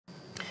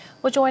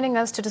Well, joining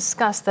us to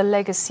discuss the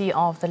legacy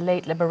of the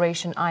late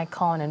liberation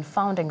icon and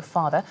founding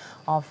father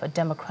of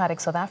democratic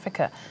South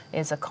Africa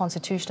is a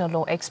constitutional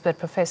law expert,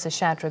 Professor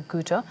Shadrack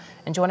Guto.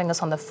 And joining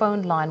us on the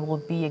phone line will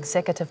be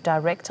Executive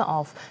Director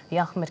of the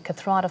Ahmed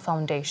Kathrada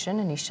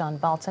Foundation,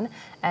 Nishan Balton,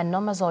 and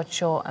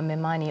Nomazocho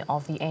Memani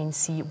of the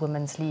ANC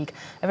Women's League.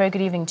 A very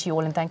good evening to you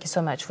all, and thank you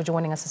so much for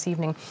joining us this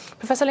evening.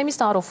 Professor, let me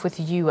start off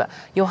with you.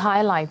 Your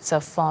highlights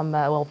from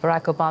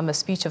Barack Obama's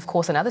speech, of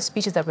course, and other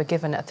speeches that were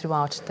given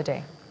throughout the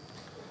day.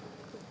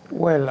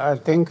 Well, I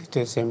think it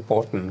is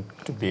important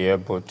to be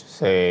able to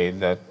say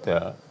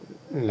that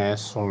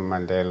Nelson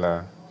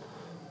Mandela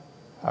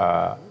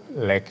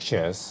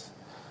lectures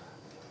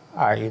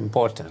are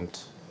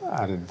important,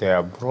 and they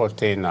have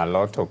brought in a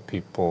lot of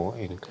people,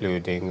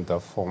 including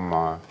the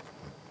former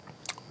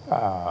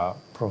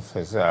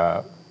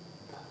Professor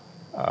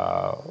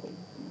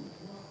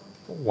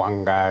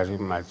Wangari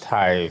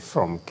Maathai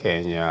from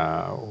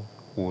Kenya,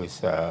 who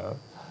is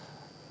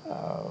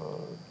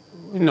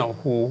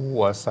who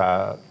was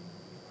a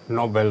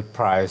Nobel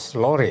Prize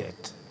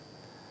laureate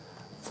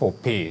for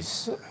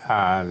peace,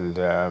 and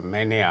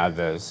many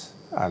others.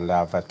 And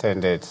I've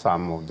attended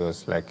some of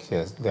those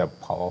lectures. They're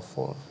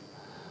powerful.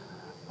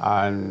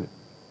 And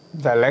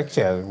the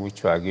lectures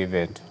which were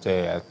given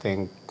today, I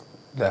think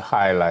the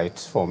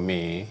highlights for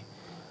me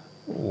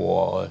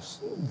was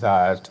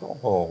that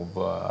of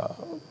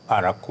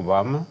Barack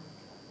Obama,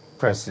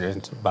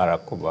 President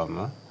Barack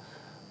Obama,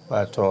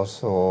 but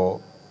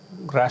also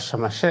Graça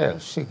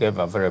Machel. She gave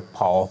a very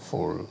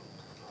powerful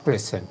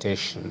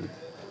presentation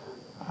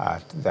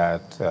at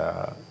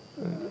that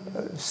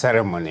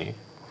ceremony.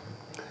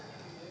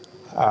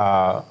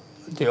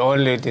 The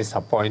only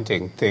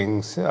disappointing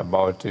things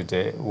about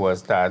today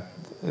was that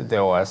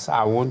there was,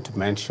 I won't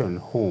mention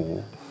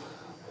who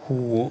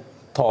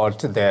thought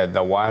they're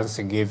the ones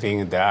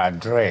giving the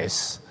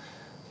address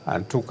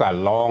and took a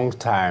long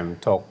time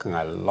talking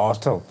a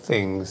lot of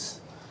things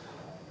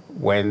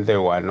when they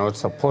were not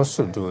supposed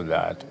to do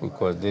that,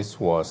 because this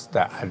was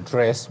the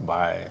address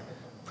by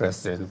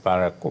President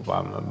Barack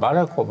Obama.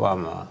 Barack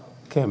Obama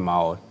came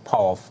out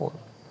powerful,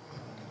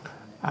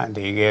 and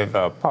he gave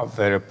a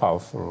very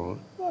powerful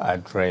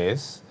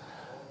address.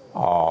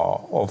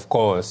 Of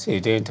course, he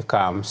didn't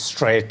come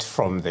straight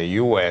from the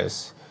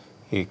U.S.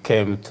 He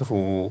came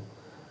through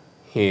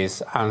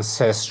his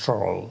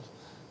ancestral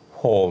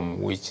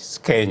home, which is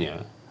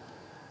Kenya,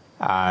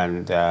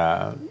 and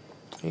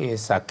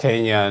he's a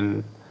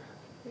Kenyan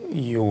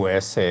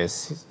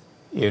USS,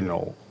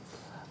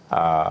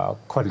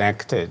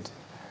 connected.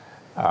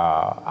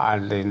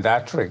 And in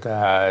that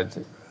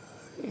regard,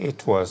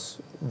 it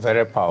was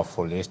very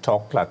powerful. He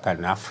talked like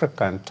an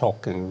African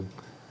talking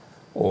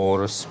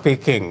or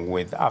speaking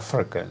with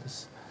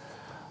Africans.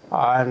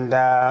 And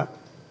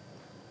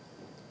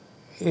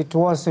it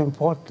was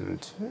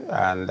important.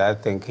 And I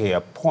think he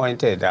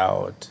pointed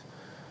out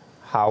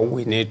how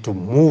we need to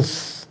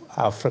move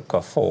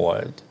Africa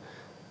forward.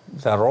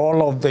 The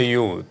role of the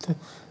youth,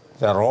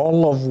 the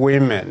role of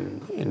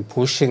women in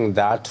pushing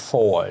that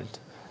forward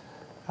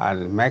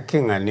and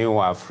making a new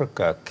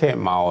Africa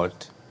came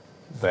out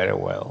very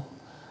well.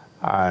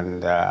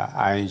 And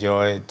I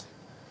enjoyed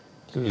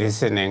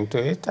listening to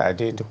it. I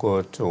didn't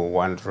go to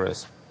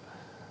Wanderers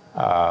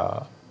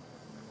Park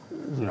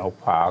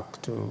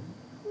to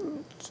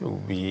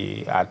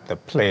be at the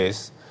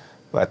place,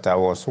 but I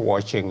was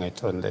watching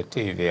it on the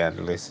TV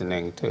and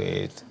listening to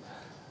it,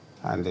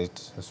 and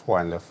it was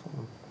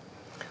wonderful.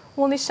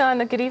 Well,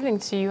 Nishan, good evening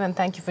to you, and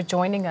thank you for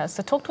joining us.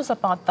 So talk to us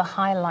about the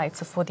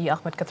highlights for the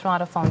Ahmed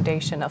Kathrada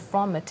Foundation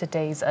from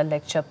today's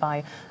lecture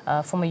by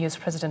former U.S.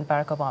 President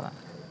Barack Obama.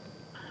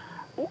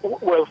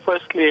 Well,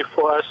 firstly,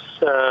 for us,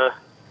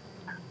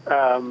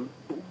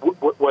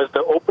 was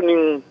the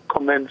opening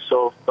comments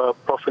of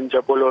Prophet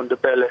Jabulo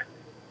Ndebele,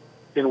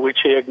 in which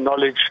he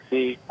acknowledged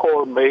the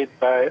call made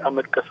by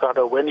Ahmed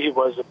Kathrada when he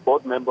was a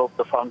board member of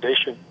the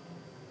foundation.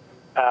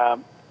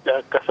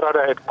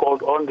 Kathrada had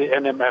called on the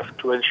NMF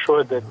to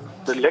ensure that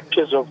the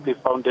lectures of the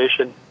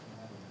foundation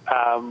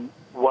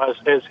was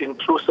as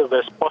inclusive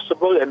as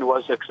possible and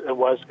was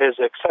as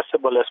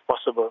accessible as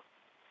possible.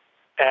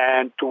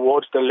 And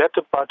towards the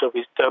latter part of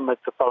his term at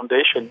the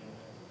foundation,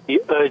 he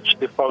urged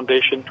the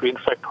foundation to in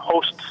fact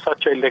host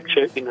such a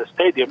lecture in a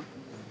stadium,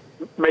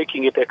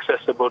 making it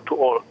accessible to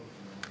all.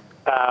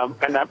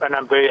 And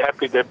I'm very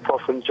happy that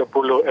Prof.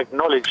 Jabulo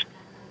acknowledged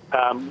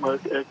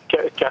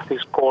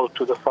Kathy's call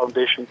to the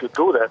foundation to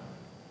do that.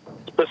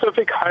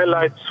 Specific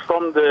highlights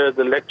from the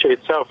lecture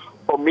itself,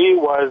 for me,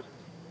 was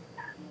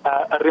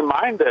a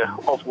reminder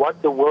of what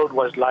the world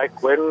was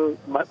like when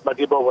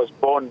Madiba was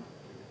born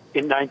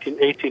in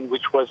 1918,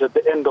 which was at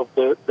the end of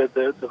the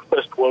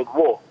First World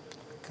War.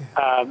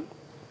 Okay.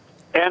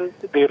 And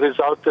the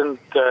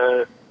resultant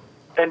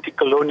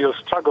anti-colonial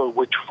struggle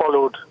which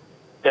followed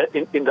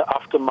in the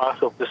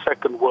aftermath of the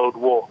Second World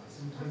War.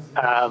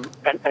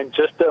 And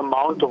just the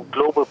amount of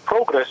global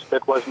progress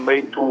that was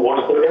made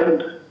towards the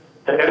end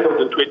of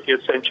the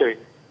 20th century.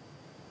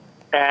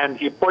 And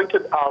he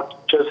pointed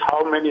out just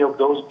how many of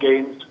those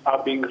gains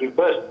are being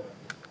reversed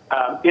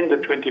in the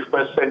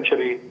 21st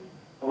century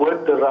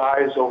with the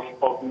rise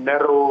of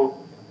narrow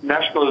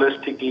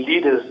nationalistic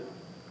leaders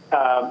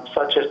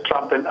such as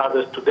Trump and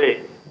others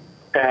today.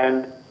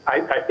 And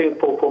I think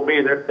for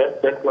me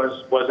that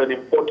was an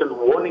important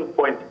warning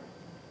point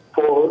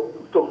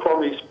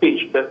from his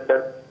speech, that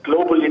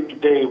globally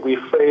today we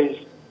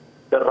face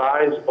the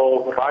rise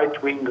of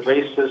right-wing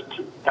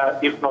racist,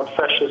 if not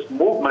fascist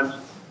movements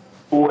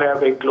who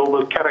have a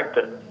global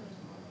character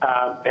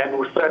and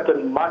who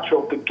threaten much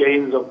of the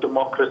gains of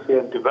democracy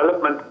and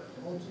development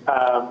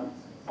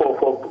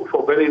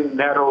for very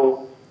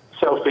narrow,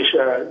 selfish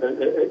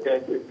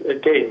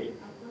gains.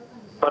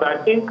 But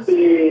I think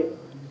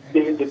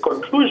the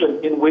conclusion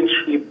in which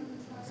he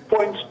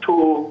points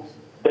to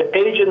the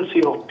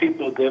agency of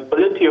people, the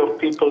ability of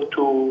people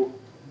to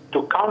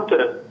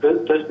counter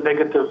this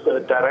negative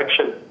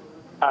direction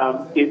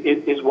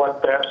is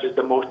what perhaps is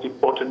the most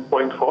important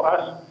point for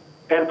us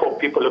and for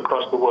people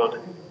across the world.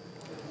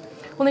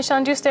 Well,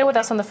 Nishan, do stay with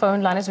us on the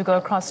phone line as we go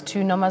across to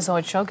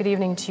Nomazocho. Good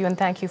evening to you and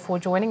thank you for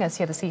joining us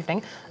here this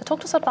evening.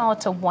 Talk to us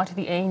about what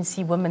the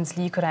ANC Women's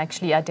League could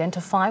actually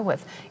identify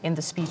with in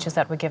the speeches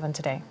that were given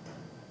today.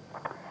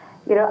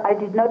 You know, I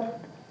did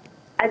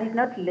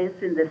not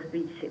listen the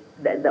speech,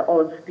 the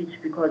old speech,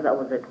 because I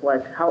was at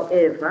work.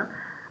 However,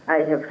 I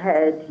have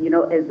heard, you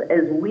know,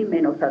 as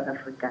women of South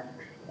Africa,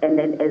 and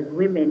then as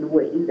women who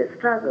were in the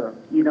struggle,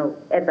 you know,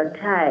 at the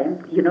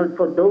time, you know,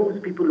 for those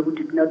people who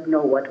did not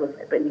know what was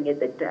happening at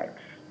the time,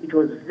 it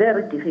was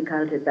very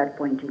difficult at that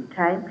point in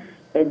time.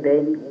 And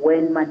then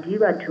when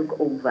Madiba took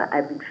over,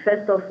 I think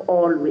first of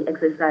all, we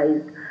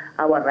exercised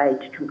our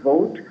right to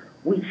vote,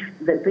 which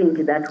the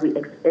thing that we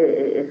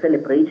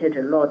celebrated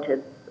a lot as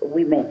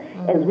women,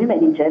 as women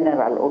in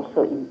general,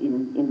 also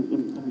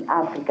in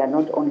Africa,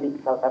 not only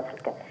in South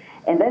Africa.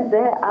 And then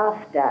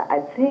thereafter, I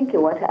think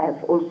what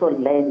I've also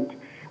learned,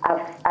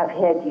 I've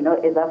heard, you know,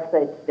 as I've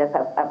said, just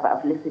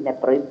I've listened a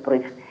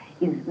brief,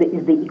 is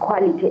the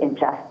equality and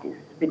justice.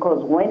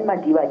 Because when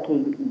Madiba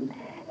came in,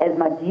 as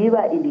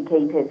Madiba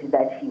indicated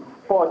that he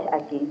fought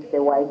against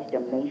the white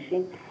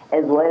domination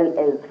as well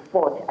as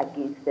fought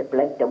against the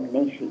black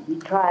domination, he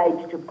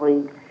tried to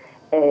bring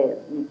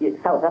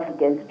South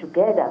Africans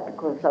together,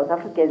 because South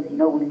Africans, you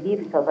know, we live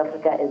in South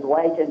Africa as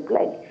white and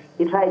black.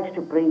 He tried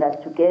to bring us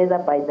together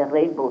by the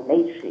rainbow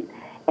nation.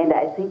 And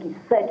I think he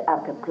set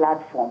up a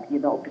platform, you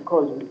know,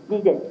 because we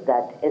needed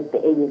that as the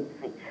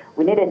ANC.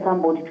 We needed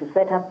somebody to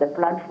set up the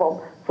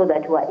platform so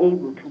that we were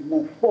able to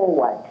move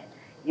forward,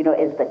 you know,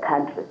 as the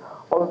country.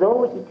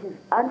 Although it is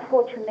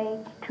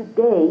unfortunate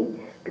today,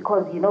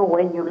 because, you know,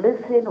 when you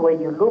listen,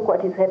 when you look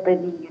what is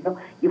happening, you know,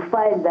 you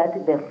find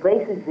that the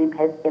racism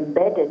has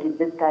embedded in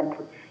this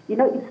country. You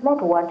know, it's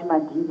not what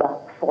Madiba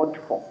fought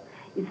for.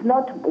 It's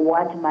not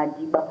what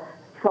Madiba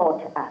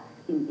taught us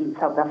in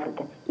South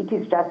Africa. It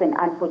is just an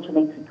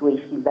unfortunate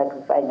situation that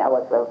we find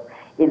ourselves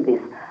in this.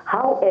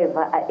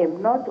 However, I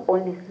am not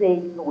only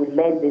saying we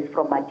learned this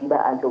from Madiba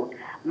alone.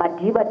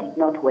 Madiba did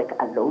not work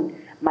alone.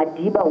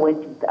 Madiba went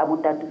with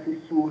Abutatu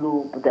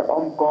Sisulu, the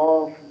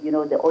Omgov, you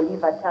know, the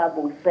Oliver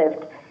Tambo,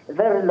 served a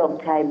very long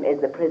time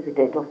as the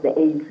president of the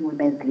ANC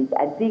Women's League.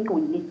 I think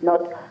we need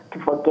not to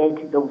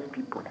forget those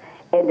people.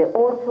 And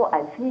also,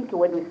 I think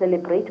when we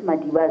celebrate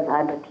Madiba's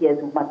 100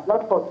 years, we must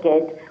not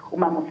forget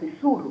Umamu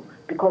Sisulu,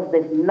 because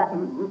there's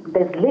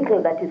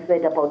little that is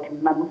said about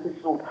Mamu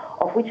Sisulu,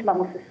 of which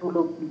Mamu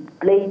Sisulu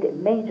played a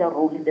major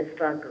role in the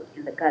struggle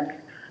in the country.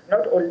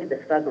 Not only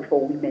the struggle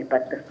for women,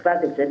 but the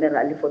struggle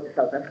generally for the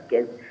South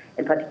Africans,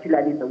 and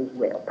particularly those who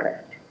were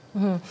oppressed.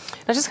 Now,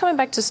 just coming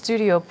back to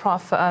studio,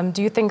 Prof,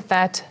 do you think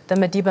that the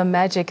Madiba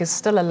magic is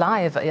still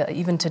alive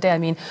even today? I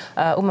mean,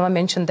 Umama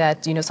mentioned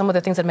that, you know, some of the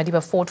things that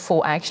Madiba fought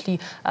for are actually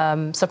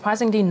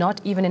surprisingly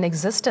not even in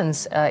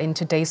existence in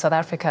today's South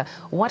Africa.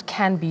 What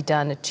can be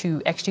done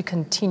to actually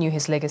continue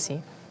his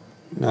legacy?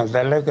 Now,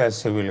 the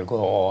legacy will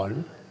go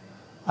on.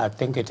 I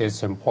think it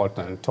is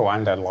important to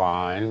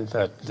underline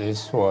that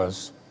this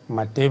was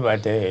Madiba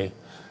Day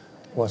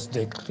was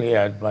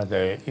declared by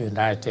the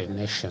United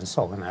Nations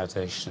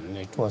organization.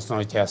 It was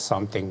not just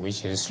something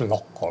which is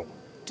local,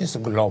 it is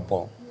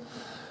global.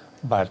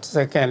 But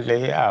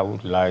secondly, I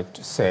would like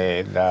to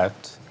say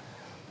that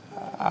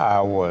I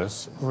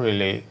was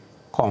really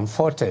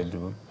comforted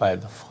by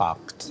the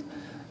fact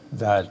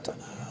that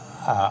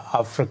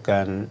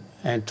African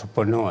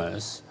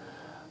entrepreneurs,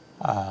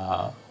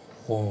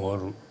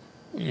 or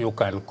you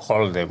can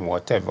call them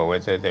whatever,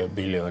 whether they're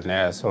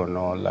billionaires or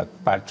not, like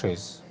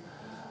Patrice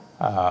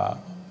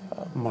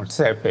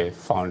Motsepe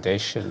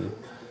Foundation,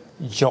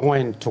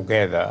 joined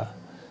together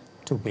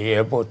to be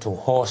able to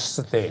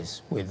host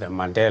this with the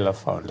Mandela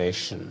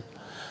Foundation.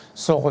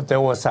 So there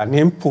was an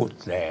input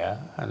there,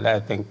 and I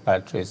think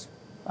Patrice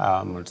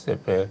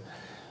Motsepe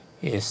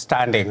is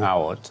standing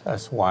out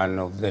as one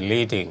of the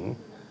leading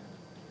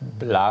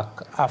Black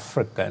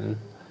African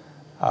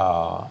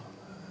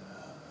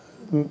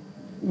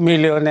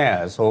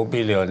millionaires or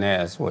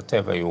billionaires,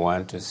 whatever you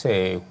want to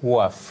say, who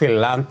are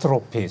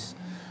philanthropists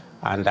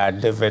and are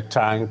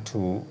trying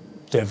to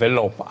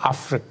develop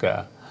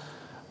Africa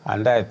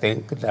And I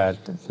think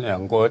that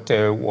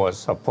Ngote was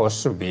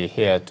supposed to be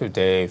here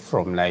today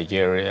from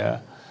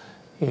Nigeria.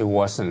 He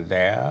wasn't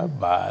there,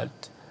 but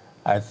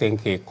I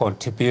think he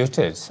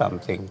contributed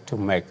something to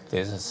make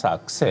this a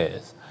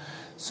success.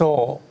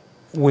 So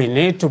we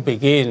need to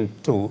begin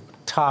to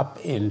tap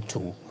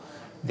into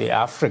the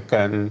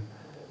African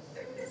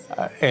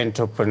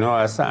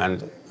entrepreneurs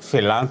and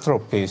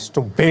philanthropists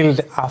to build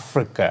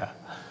Africa.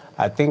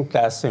 I think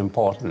that's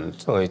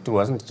important. So it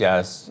wasn't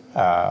just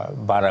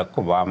Barack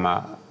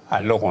Obama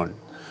alone.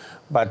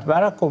 But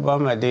Barack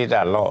Obama did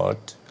a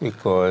lot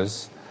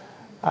because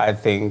I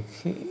think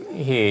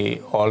he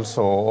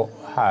also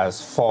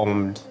has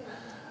formed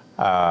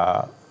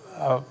a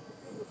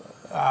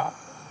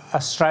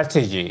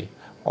strategy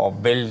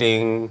of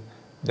building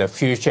the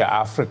future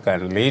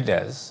African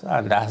leaders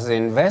and has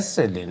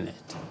invested in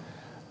it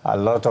a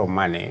lot of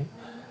money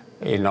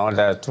in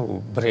order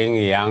to bring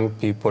young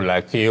people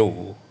like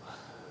you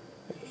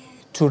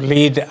to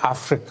lead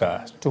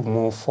Africa to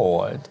move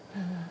forward.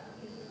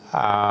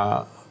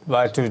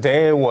 But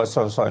today was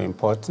also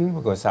important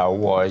because I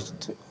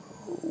watched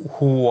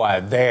who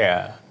are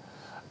there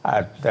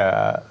at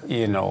the,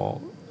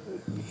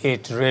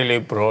 it really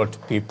brought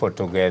people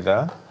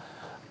together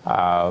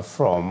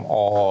from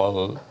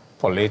all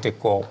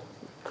political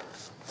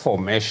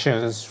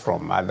formations,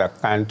 from other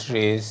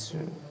countries.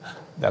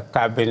 The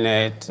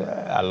cabinet,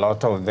 a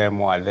lot of them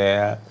were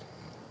there.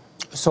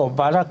 So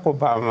Barack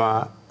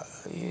Obama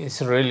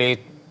is really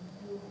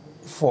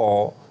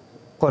for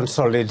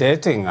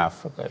consolidating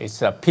Africa.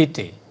 It's a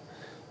pity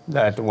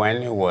that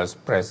when he was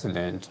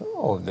president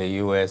of the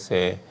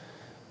USA,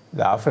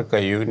 the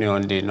African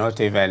Union did not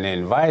even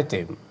invite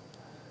him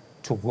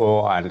to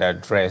go and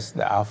address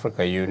the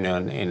African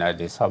Union in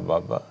Addis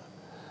Ababa.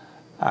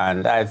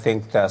 And I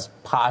think that's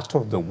part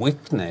of the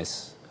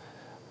weakness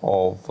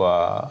of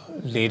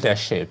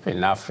leadership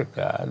in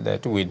Africa,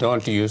 that we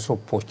don't use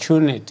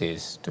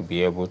opportunities to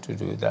be able to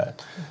do that.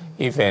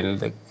 Mm-hmm. Even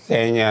the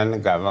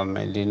Kenyan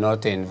government did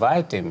not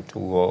invite him to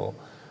go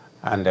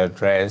and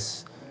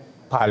address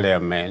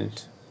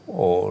parliament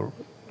or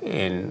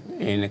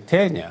in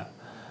Kenya,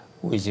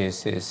 which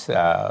is his,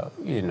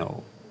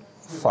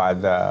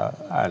 father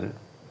and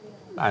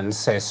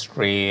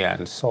ancestry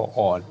and so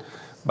on.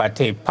 But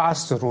he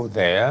passed through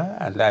there,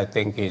 and I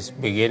think he's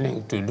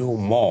beginning to do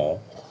more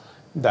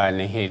than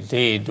he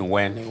did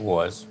when he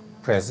was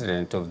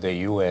president of the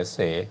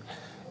USA.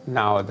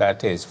 Now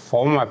that he's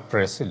former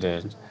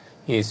president,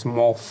 he's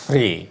more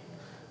free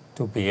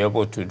to be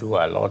able to do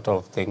a lot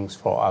of things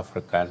for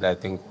Africa, and I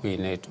think we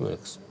need to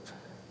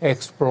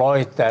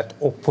exploit that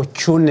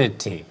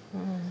opportunity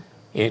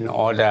in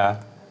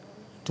order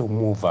to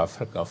move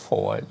Africa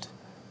forward.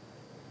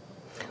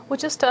 Well,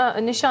 just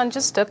Nishan,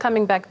 just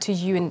coming back to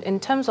you in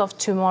terms of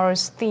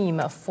tomorrow's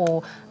theme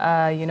for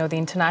the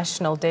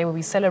International Day where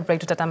we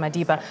celebrate Tata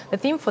Madiba. The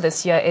theme for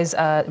this year is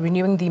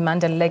renewing the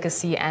Mandela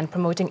legacy and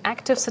promoting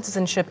active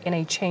citizenship in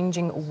a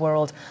changing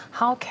world.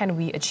 How can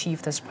we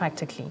achieve this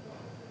practically?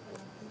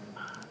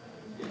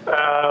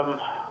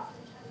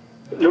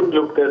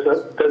 Look, there's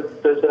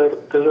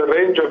a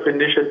range of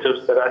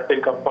initiatives that I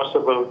think are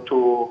possible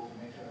to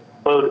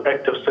build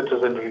active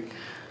citizenry.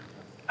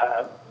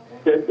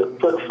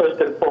 First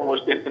and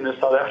foremost, in the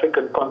South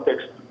African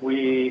context,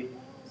 we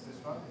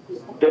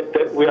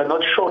are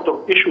not short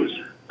of issues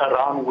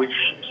around which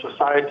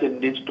society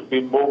needs to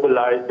be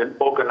mobilized and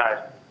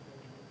organized.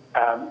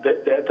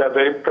 That are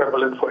very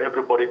prevalent for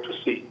everybody to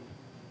see.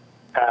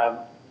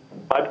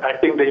 But I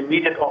think the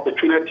immediate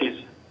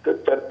opportunities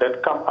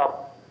that come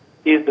up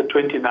is the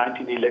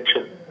 2019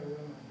 election.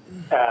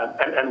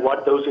 And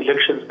what those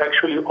elections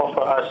actually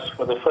offer us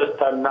for the first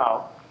time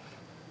now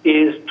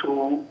is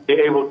to be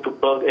able to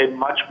build a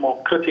much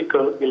more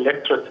critical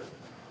electorate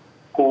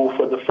who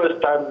for the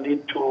first time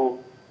need to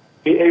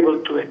be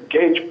able to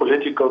engage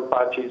political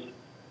parties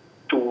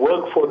to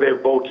work for their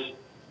votes.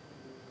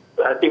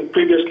 I think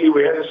previously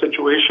we had a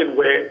situation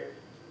where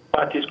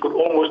parties could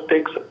almost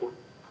take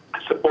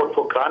support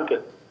for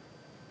granted.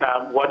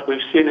 What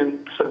we've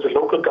seen since the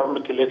local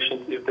government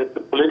elections is that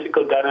the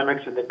political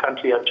dynamics in the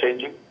country are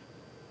changing,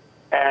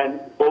 and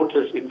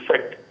voters, in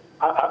fact,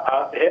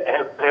 are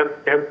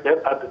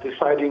the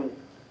deciding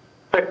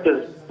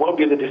factors, will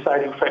be the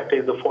deciding factor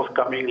in the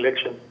forthcoming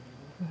election.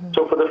 Mm-hmm.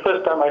 So for the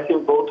first time, I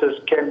think voters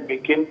can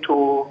begin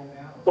to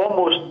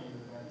almost,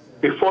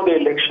 before the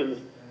elections,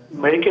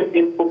 make an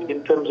input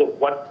in terms of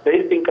what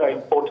they think are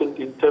important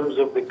in terms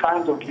of the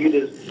kinds of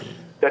leaders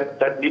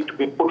that need to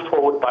be put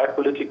forward by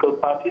political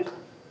parties,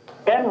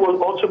 and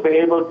will also be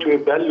able to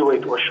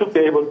evaluate, or should be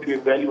able to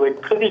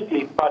evaluate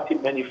critically party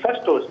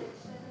manifestos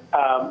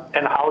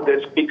and how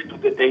that speaks to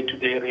the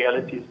day-to-day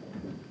realities.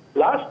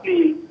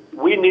 Lastly,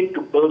 we need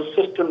to build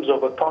systems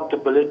of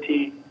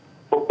accountability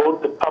for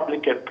both the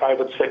public and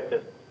private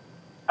sectors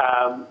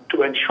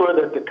to ensure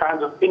that the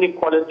kinds of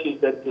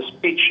inequalities that the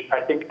speech, I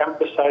think,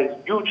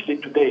 emphasized hugely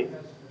today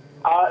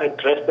are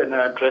addressed and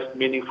are addressed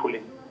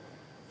meaningfully.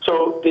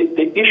 So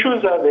the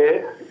issues are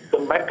there, the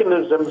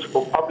mechanisms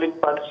for public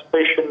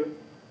participation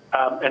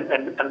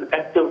and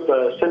active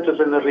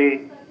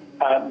citizenry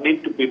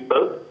need to be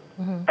built,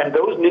 and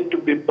those need to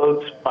be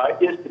built by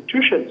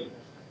institutions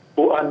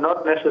who are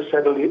not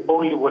necessarily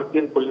only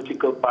within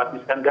political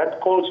parties, and that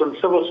calls on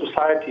civil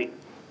society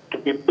to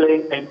be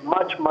playing a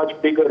much, much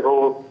bigger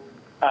role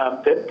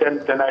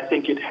than I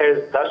think it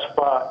has thus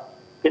far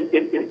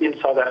in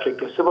South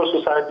Africa. Civil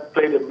society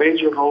played a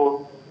major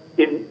role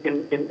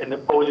in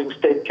opposing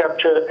state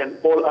capture and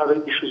all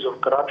other issues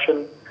of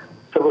corruption.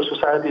 Civil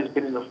society has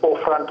been in the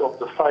forefront of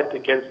the fight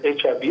against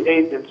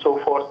HIV/AIDS and so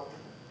forth.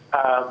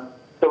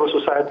 Civil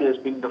society has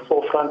been in the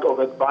forefront of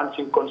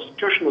advancing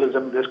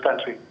constitutionalism in this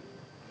country.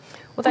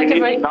 Well, thank you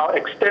very much. Now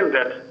extend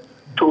that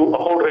to a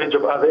whole range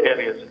of other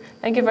areas.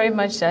 Thank you very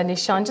much,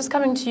 Nishan. Just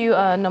coming to you,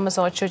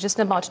 Nomazocho, just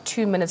in about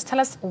 2 minutes. Tell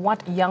us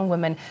what young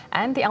women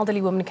and the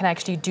elderly women can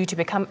actually do to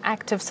become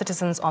active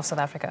citizens of South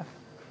Africa.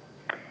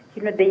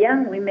 You know, the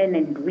young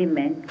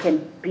women can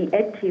be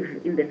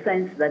active in the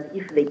sense that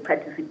if they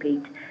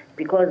participate,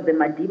 because the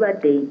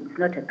Madiba Day is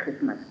not a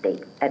Christmas day.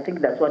 I think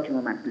that's what you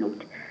must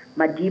note.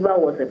 Madiba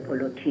was a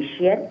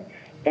politician,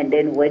 and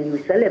then when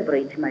we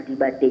celebrate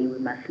Madiba Day, we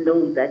must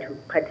know that we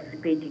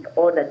participate in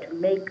order to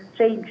make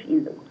change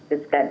in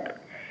this country.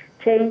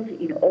 Change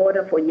in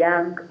order for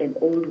young and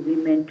old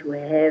women to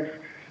have,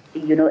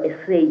 you know,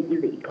 a say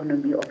in the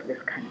economy of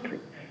this country.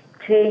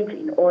 Change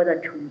in order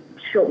to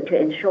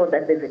ensure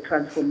that there's a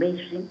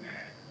transformation,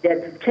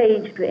 that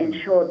change to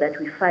ensure that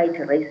we fight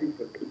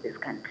racism in this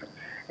country.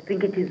 I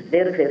think it is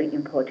very, very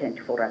important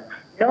for us,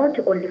 not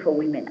only for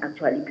women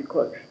actually,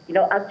 because, you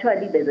know,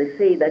 actually there's a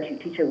say that you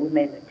teach a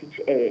woman, you teach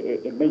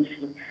a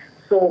nation,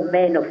 so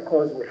men, of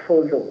course, will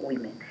follow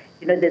women.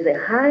 You know, there's a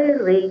high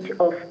rate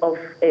of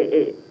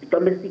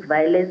domestic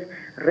violence,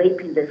 rape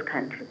in this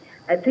country.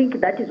 I think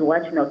that is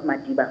what not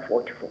Madiba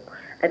fought for.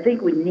 I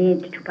think we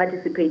need to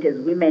participate as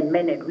women,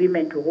 men and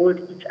women, to hold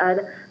each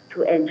other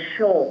to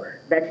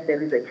ensure that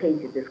there is a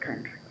change in this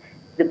country,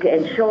 to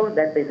ensure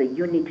that there's a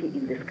unity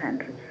in this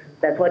country.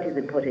 That's what is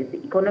important.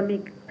 The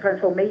economic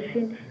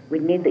transformation, we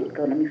need the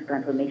economic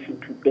transformation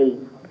today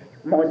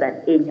more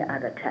than any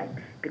other time,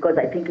 because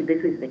I think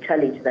this is the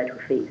challenge that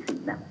we're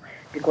facing now.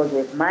 Because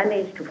we've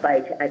managed to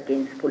fight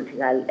against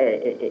political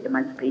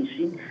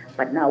emancipation,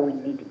 but now we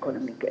need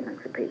economic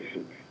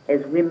emancipation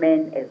as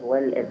women as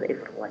well as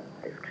everyone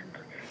in this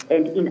country.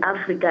 And in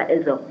Africa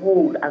as a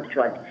whole,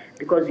 actually,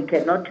 because you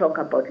cannot talk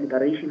about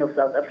liberation of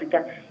South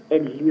Africa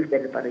and leave the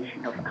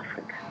liberation of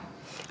Africa.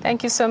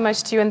 Thank you so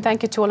much to you, and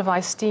thank you to all of our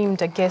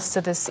esteemed guests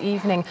this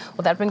evening.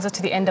 Well, that brings us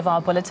to the end of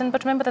our bulletin,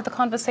 but remember that the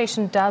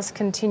conversation does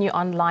continue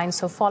online,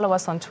 so follow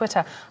us on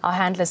Twitter. Our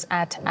handle is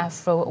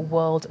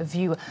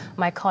 @AfroWorldView.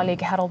 My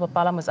colleague Harold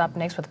Babalam was up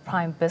next with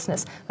Prime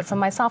Business, but from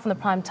myself and the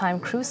Prime Time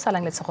crew,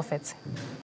 Salang Letsogofetse.